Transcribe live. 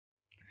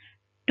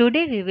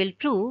Today we will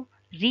prove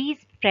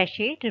Riesz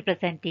Frechet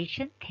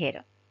representation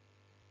theorem.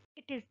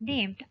 It is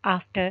named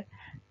after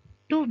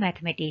two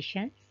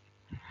mathematicians,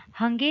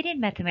 Hungarian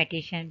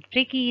mathematician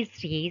Frigyes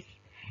Riesz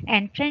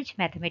and French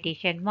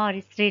mathematician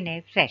Maurice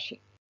Rene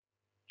Frechet.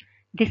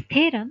 This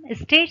theorem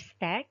states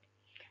that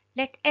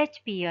let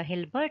H be a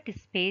Hilbert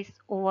space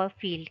over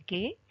field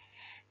K,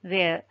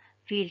 where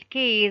field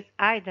K is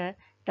either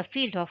the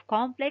field of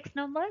complex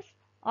numbers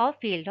or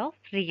field of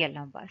real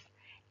numbers,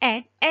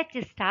 and H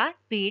star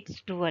be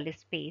its dual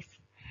space.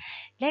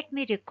 Let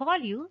me recall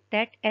you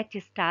that H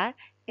star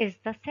is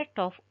the set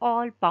of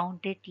all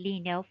bounded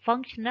linear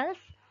functionals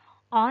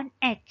on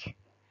H.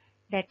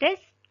 That is,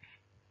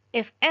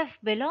 if F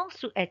belongs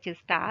to H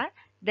star,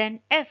 then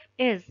F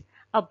is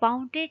a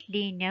bounded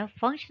linear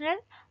functional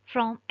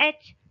from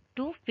H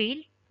to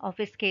field of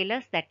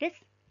scalars, that is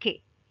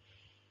K.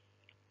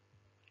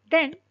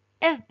 Then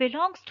F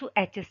belongs to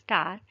H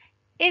star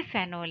if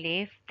and only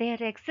if there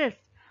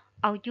exists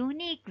a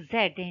unique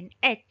Z in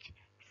H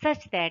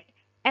such that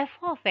f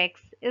of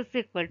x is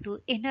equal to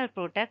inner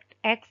product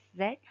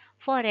xz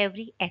for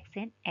every x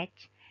in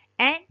H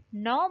and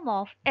norm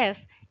of f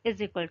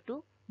is equal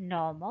to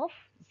norm of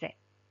z.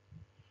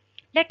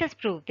 Let us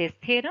prove this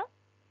theorem.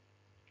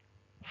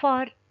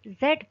 For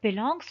z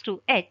belongs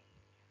to H,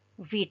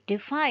 we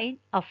define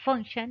a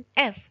function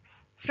f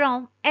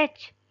from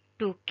H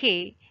to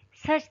K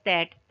such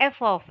that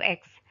f of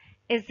x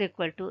is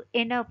equal to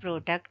inner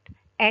product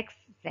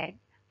xz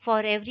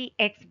for every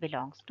x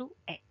belongs to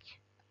H.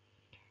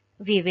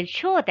 We will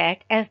show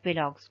that f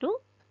belongs to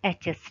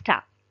H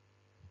star.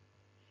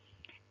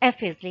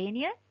 F is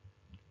linear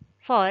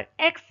for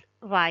x,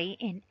 y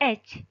in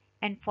H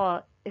and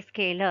for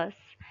scalars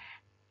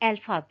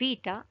alpha,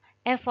 beta,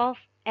 f of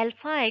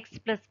alpha x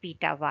plus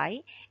beta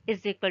y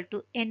is equal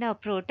to inner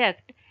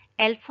product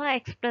alpha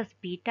x plus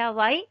beta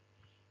y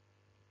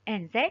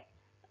and z.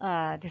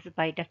 This is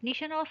by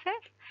definition of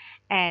f,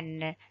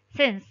 and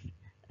since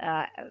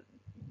uh,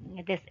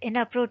 this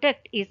inner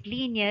product is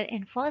linear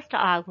in first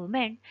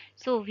argument,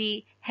 so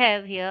we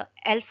have here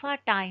alpha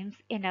times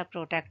inner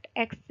product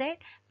xz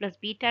plus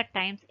beta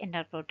times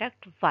inner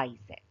product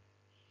yz,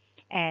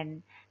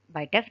 and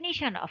by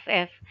definition of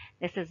f,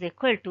 this is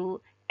equal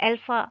to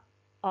alpha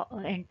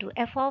into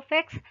f of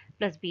x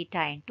plus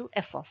beta into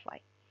f of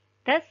y.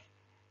 Thus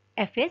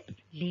f is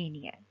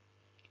linear.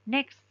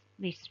 Next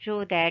we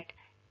show that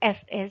f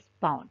is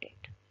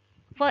bounded.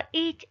 For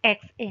each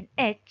x in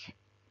H,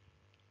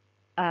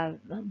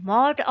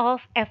 mod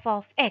of f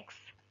of x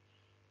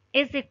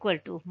is equal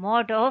to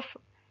mod of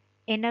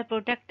inner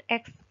product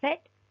xz,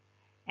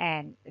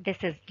 and this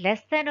is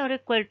less than or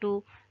equal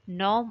to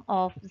norm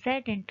of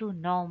z into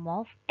norm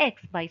of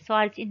x by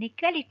Schwarz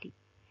inequality,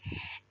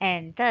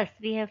 and thus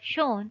we have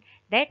shown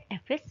that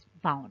f is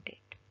bounded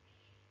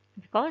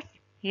because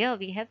here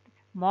we have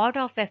mod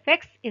of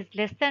fx is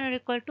less than or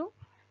equal to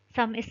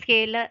some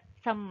scalar,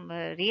 some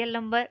real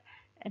number,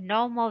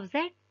 norm of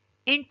z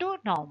into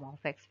norm of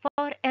x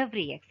for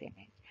every x in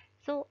H.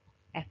 So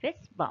f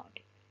is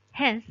bounded.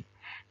 Hence,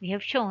 we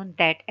have shown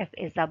that f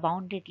is a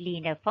bounded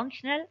linear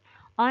functional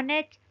on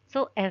H,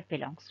 so f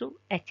belongs to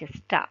H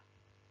star.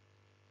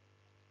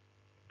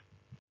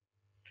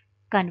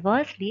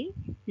 Conversely,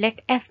 let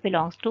f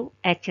belongs to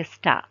H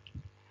star.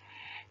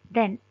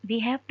 Then we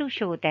have to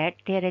show that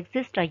there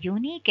exists a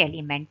unique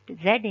element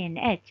z in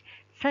H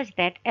such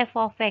that f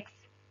of x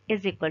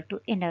is equal to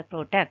inner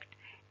product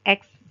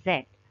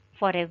xz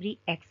for every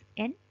x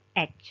in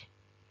H.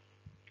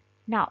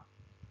 Now,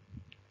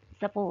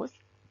 suppose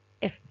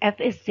if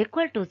f is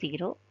equal to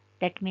 0,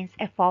 that means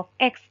f of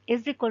x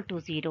is equal to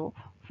 0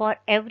 for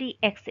every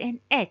x in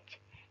H,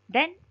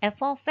 then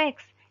f of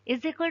x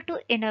is equal to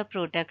inner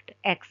product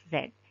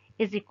xz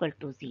is equal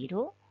to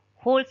 0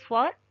 holds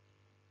for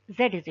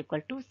z is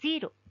equal to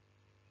 0.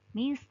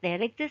 Means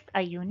there exists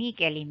a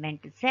unique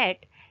element z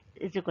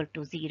is equal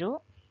to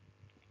 0,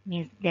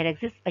 means there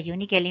exists a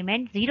unique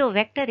element 0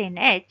 vector in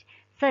H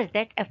such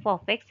that f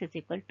of x is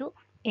equal to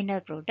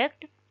inner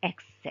product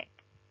xz.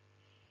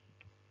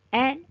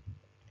 And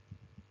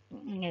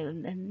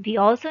we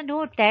also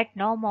note that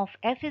norm of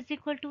f is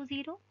equal to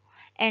 0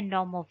 and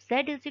norm of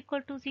z is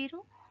equal to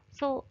 0.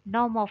 So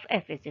norm of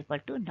f is equal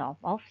to norm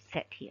of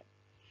z here.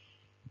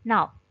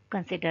 Now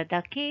consider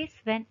the case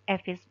when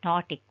f is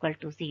not equal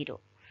to 0.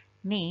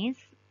 Means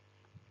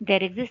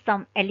there exists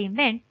some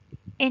element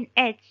in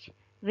H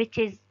which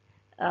is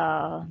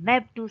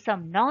mapped to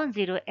some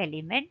non-zero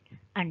element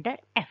under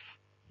F.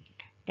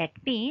 That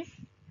means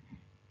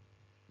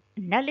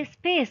null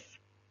space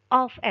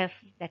of F,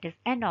 that is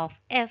N of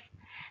F,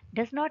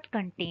 does not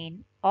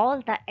contain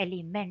all the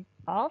element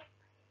of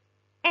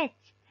H,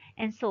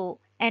 and so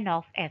N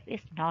of F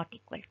is not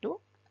equal to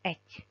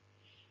H.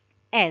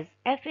 As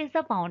F is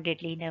a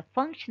bounded linear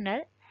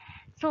functional,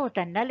 so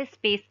the null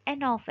space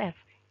N of F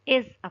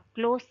is a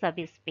closed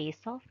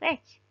subspace of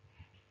H.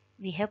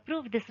 We have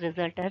proved this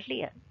result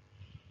earlier.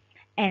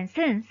 And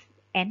since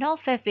N of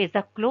F is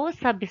a closed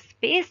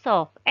subspace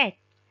of H,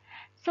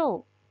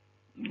 so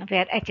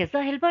where H is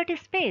a Hilbert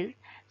space,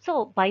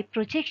 So by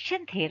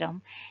projection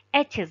theorem,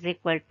 H is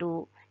equal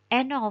to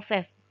n of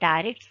f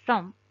direct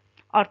sum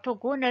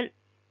orthogonal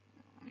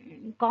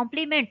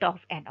complement of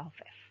n of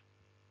f.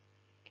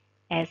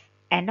 As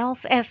n of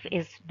f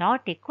is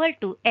not equal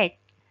to H,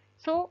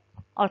 so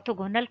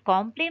orthogonal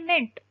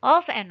complement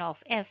of n of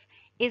f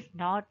is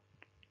not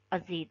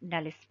a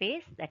null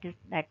space, that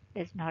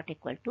is not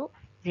equal to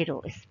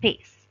zero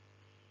space.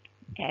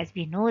 As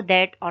we know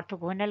that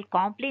orthogonal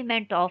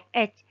complement of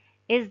H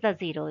is the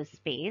zero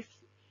space,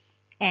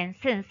 and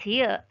since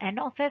here n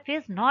of f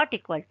is not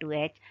equal to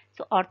H,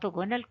 so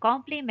orthogonal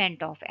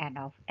complement of n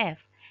of f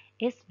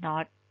is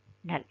not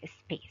null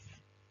space.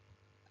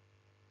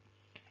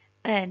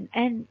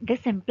 And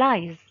this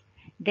implies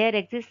there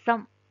exists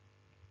some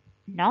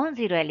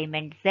non-zero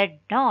element z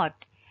naught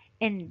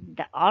in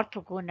the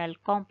orthogonal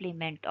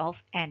complement of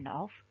n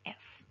of f.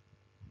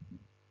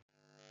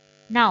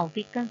 Now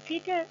we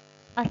consider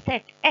a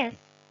set S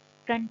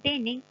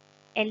containing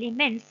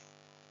elements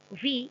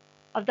V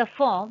of the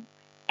form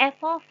f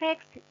of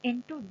x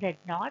into z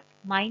naught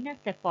minus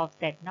f of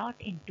z naught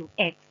into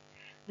x,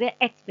 where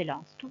x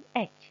belongs to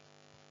H.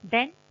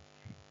 Then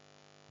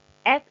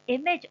f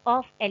image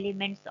of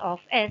elements of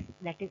S,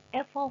 that is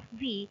f of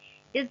V,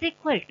 is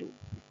equal to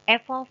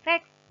f of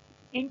x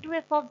into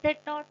f of z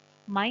naught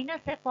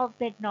minus f of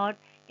z naught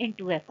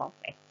into f of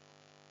x,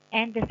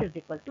 and this is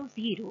equal to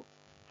 0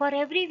 for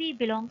every V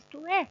belongs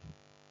to S,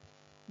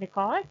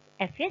 because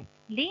f is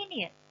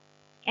linear.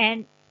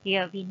 And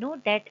here we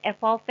know that f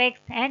of x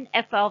and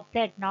f of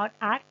z naught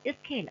are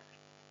scalars.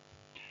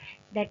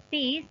 That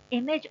means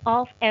image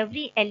of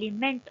every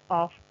element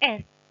of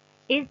S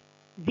is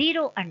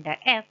 0 under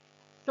f.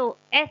 So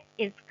S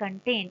is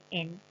contained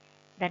in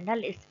the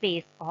null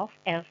space of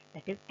f,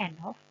 that is n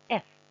of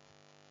f.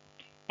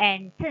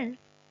 And since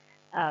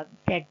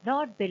z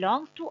naught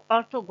belongs to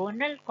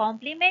orthogonal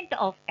complement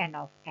of n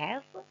of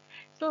f,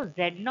 so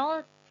z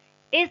naught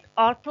is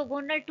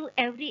orthogonal to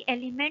every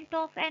element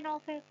of n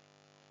of f,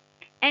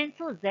 and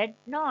so z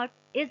naught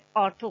is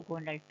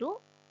orthogonal to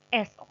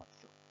S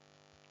also,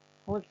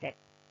 whole set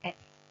S.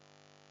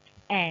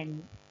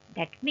 And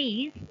that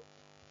means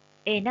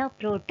inner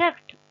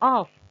product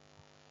of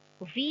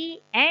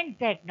V and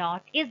Z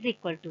naught is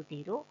equal to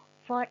 0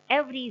 for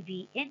every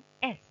V in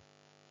S.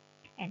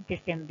 And this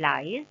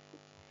implies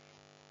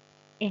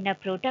inner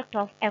product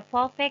of f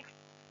of x,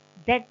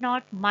 Z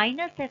naught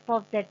minus f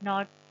of Z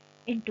naught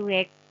into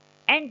x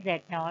and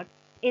Z naught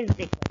is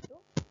equal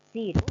to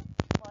 0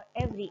 for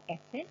every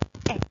x in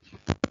H.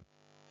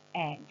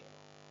 And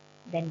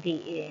then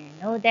we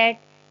know that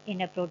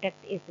inner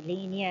product is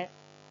linear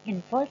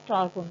in first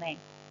argument.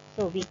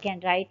 So we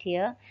can write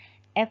here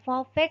f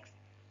of x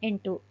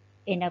into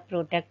inner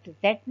product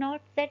z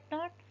naught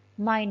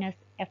minus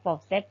f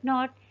of z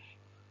naught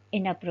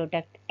inner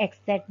product x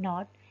z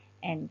naught,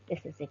 and this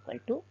is equal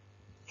to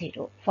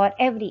 0 for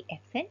every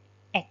x in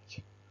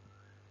H.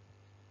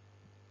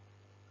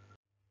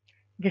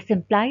 This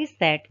implies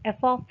that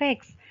f of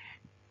x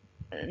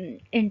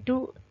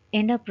into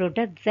inner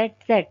product z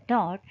z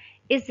naught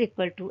is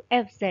equal to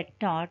f z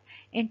naught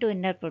into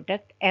inner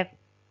product f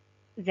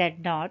z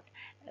naught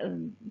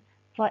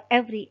for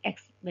every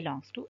x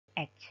belongs to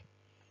H.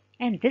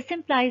 And this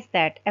implies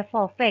that f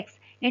of x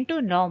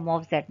into norm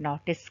of z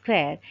naught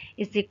square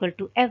is equal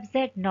to f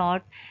z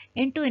naught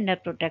into inner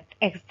product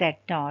x z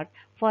naught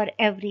for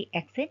every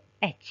x in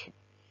H.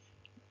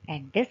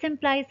 And this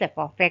implies f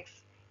of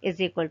x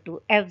is equal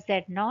to f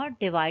z naught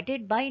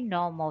divided by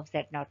norm of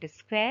z naught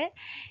square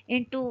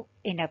into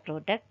inner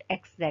product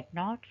x z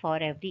naught for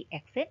every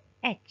x in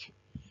H.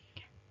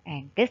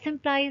 And this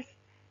implies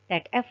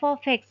that f of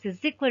x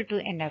is equal to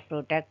inner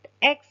product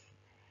x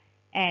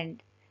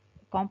and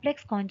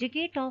complex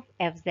conjugate of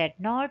f z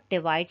naught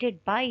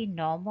divided by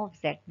norm of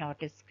z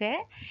naught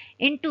square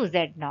into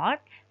z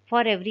naught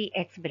for every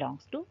x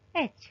belongs to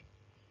H.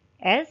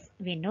 As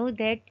we know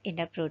that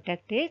inner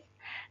product is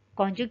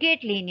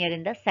conjugate linear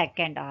in the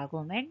second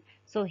argument,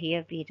 so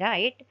here we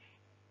write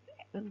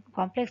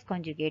complex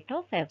conjugate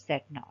of f z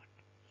naught.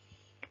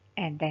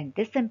 And then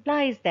this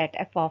implies that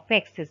f of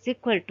x is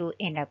equal to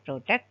inner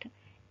product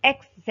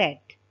xz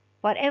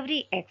for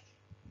every x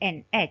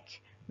in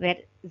H, where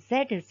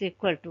z is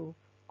equal to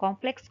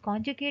complex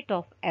conjugate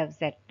of f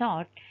z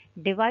naught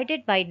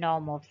divided by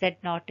norm of z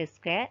naught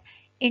square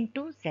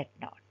into z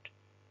naught,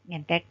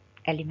 and that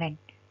element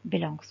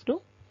belongs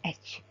to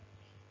H.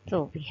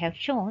 So we have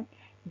shown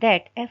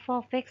that f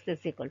of x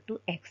is equal to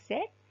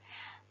xz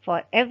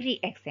for every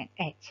x in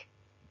H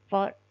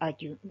for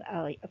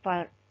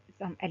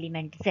some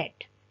element z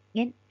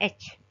in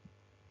H.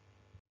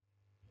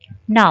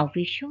 Now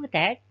we show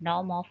that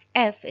norm of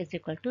f is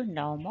equal to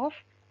norm of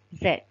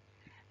z.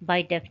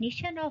 By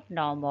definition of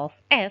norm of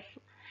f,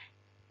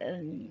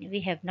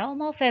 we have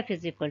norm of f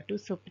is equal to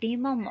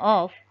supremum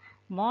of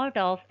mod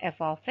of f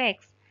of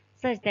x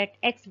such that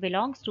x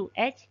belongs to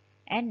H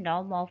and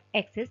norm of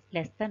x is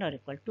less than or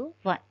equal to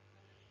 1.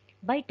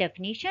 By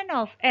definition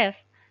of f,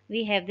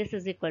 we have this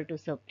is equal to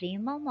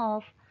supremum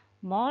of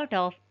mod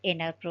of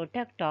inner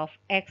product of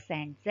x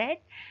and z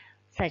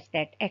such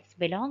that x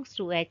belongs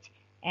to H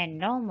and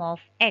norm of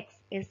x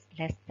is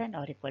less than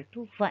or equal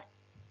to 1.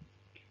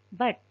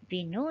 But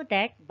we know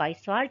that by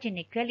Schwarz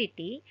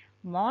inequality,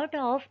 mod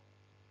of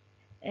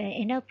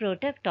inner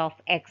product of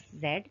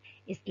xz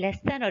is less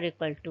than or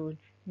equal to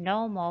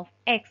norm of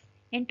x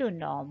into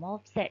norm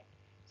of z.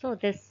 So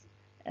this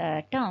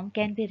term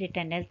can be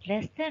written as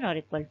less than or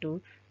equal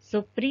to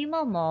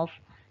supremum of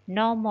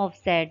norm of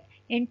z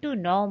into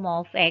norm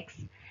of x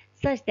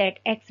such that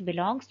x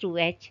belongs to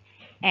h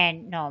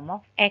and norm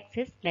of x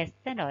is less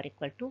than or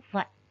equal to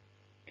 1.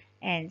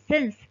 And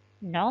since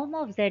norm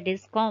of z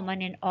is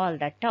common in all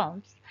the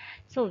terms,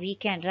 so we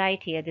can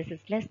write here this is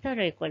less than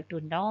or equal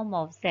to norm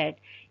of z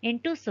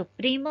into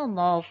supremum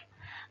of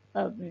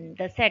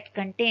the set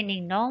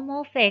containing norm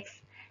of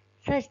x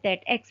such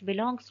that x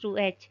belongs to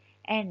h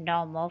and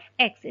norm of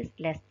x is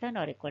less than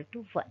or equal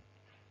to 1.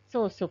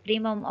 So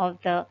supremum of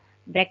the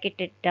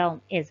bracketed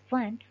term is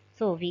 1.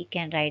 So we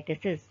can write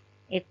this is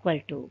equal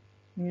to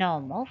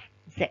norm of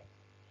z.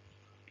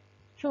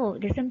 So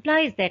this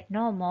implies that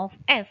norm of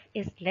f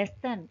is less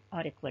than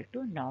or equal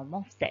to norm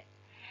of z.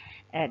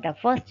 The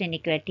first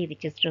inequality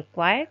which is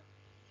required,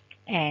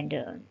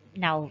 and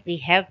now we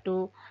have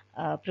to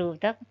prove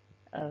the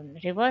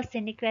reverse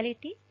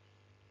inequality.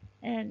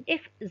 And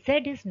if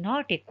z is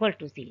not equal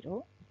to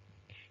 0,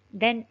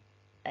 then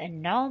a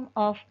norm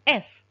of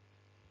f,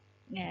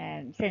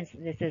 since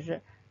this is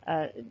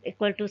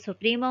equal to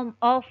supremum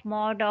of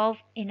mod of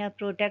inner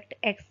product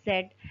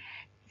xz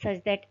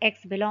such that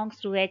x belongs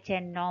to h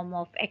and norm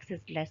of x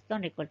is less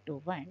than or equal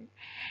to 1.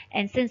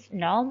 And since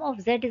norm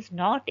of z is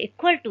not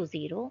equal to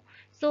 0,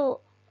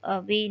 so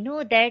we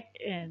know that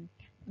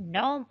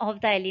norm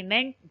of the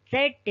element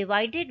z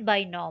divided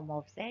by norm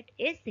of z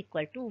is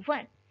equal to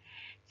 1.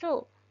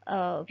 So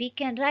we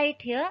can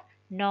write here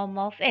norm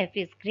of f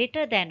is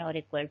greater than or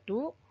equal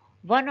to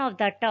one of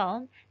the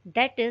term,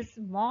 that is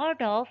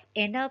mod of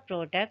inner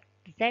product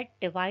z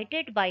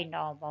divided by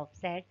norm of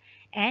z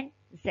and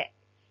z,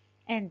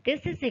 and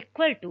this is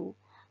equal to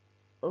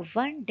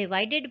 1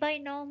 divided by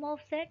norm of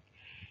z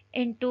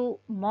into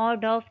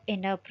mod of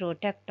inner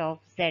product of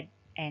z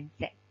and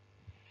z.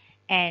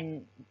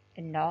 And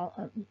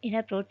now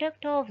inner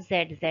product of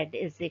z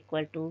is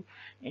equal to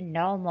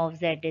norm of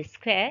z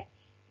square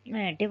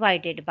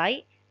divided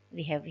by,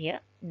 we have here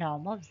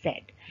norm of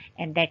z,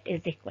 and that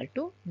is equal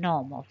to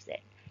norm of z.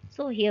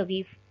 So here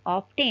we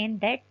obtain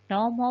that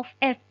norm of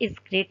f is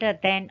greater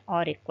than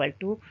or equal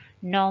to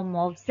norm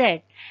of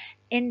z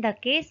in the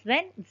case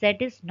when z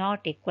is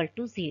not equal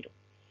to 0.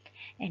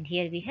 And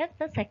here we have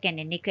the second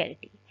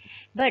inequality.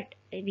 But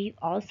we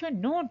also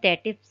note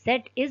that if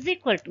z is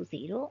equal to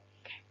 0,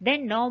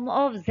 then norm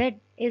of z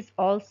is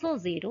also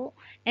 0,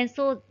 and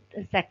so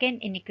the second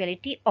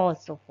inequality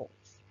also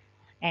holds.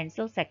 And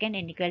so second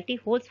inequality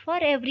holds for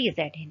every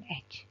z in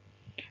H.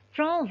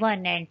 From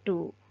 1 and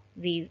 2,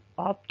 we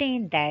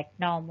obtain that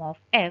norm of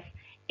f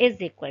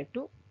is equal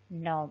to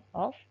norm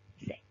of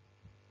z.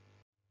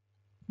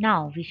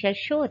 Now we shall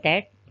show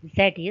that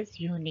z is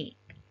unique.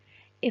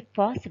 If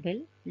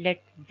possible,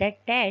 let z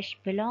dash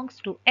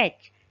belongs to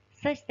H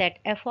such that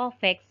f of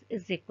x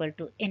is equal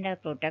to inner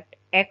product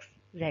x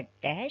z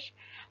dash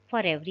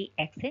for every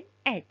x in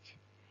H.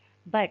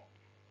 But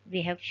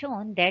we have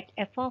shown that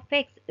f of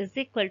x is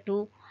equal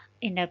to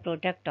inner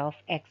product of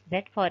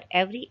xz for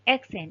every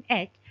x in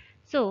H.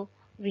 So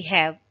we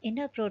have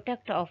inner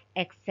product of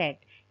xz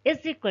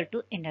is equal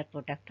to inner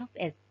product of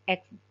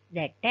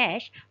xz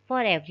dash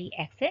for every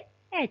x in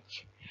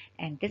H.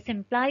 And this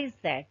implies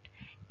that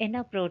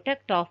inner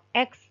product of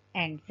x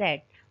and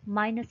z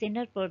minus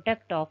inner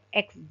product of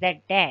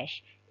xz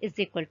dash is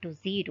equal to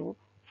 0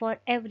 for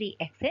every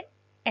x in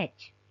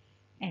H.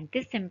 And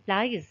this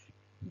implies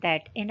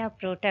that inner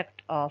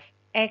product of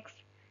x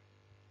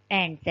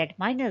and z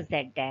minus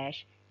z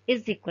dash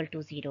is equal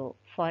to 0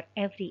 for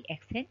every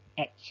x in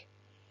H.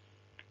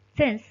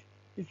 Since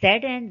z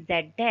and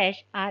z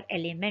dash are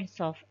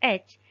elements of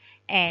H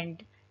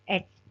and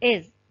H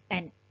is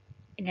an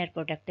inner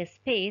product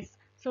space,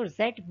 so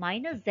z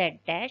minus z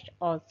dash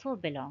also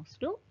belongs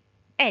to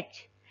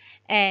H.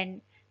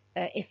 And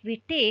if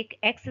we take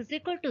x is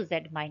equal to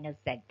z minus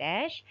z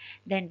dash,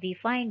 then we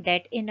find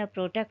that inner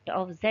product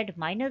of z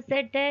minus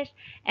z dash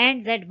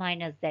and z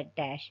minus z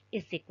dash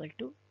is equal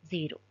to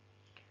 0.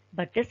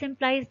 But this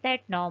implies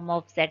that norm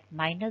of z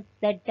minus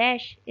z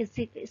dash is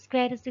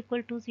square is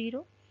equal to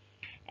 0,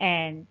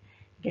 and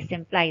this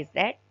implies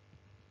that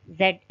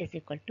z is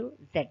equal to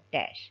z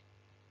dash.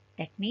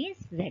 That means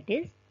z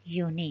is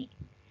unique.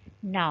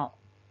 Now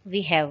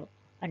we have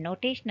a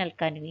notational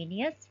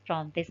convenience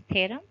from this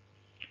theorem,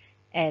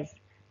 as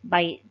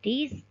by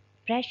Riesz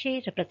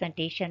Frechet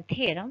representation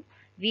theorem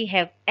we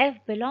have f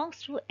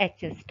belongs to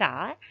H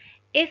star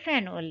if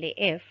and only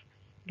if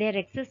there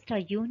exists a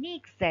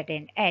unique z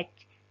in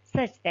H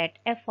such that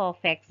f of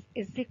x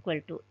is equal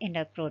to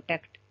inner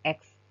product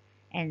x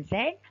and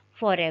z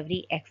for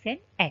every x in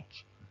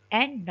H,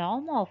 and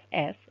norm of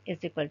f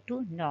is equal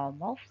to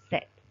norm of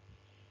z.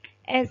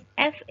 As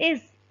f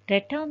is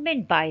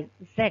determined by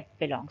z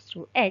belongs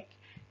to H,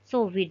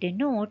 so we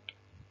denote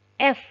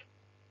f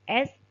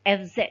as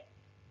fz.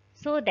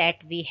 so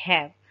that we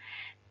have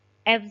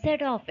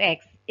fz of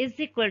x is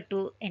equal to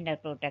inner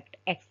product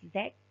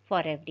xz for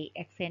every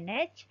x in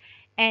H,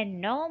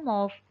 and norm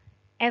of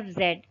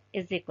fz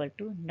is equal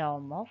to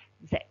norm of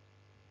z.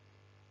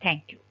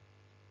 Thank you.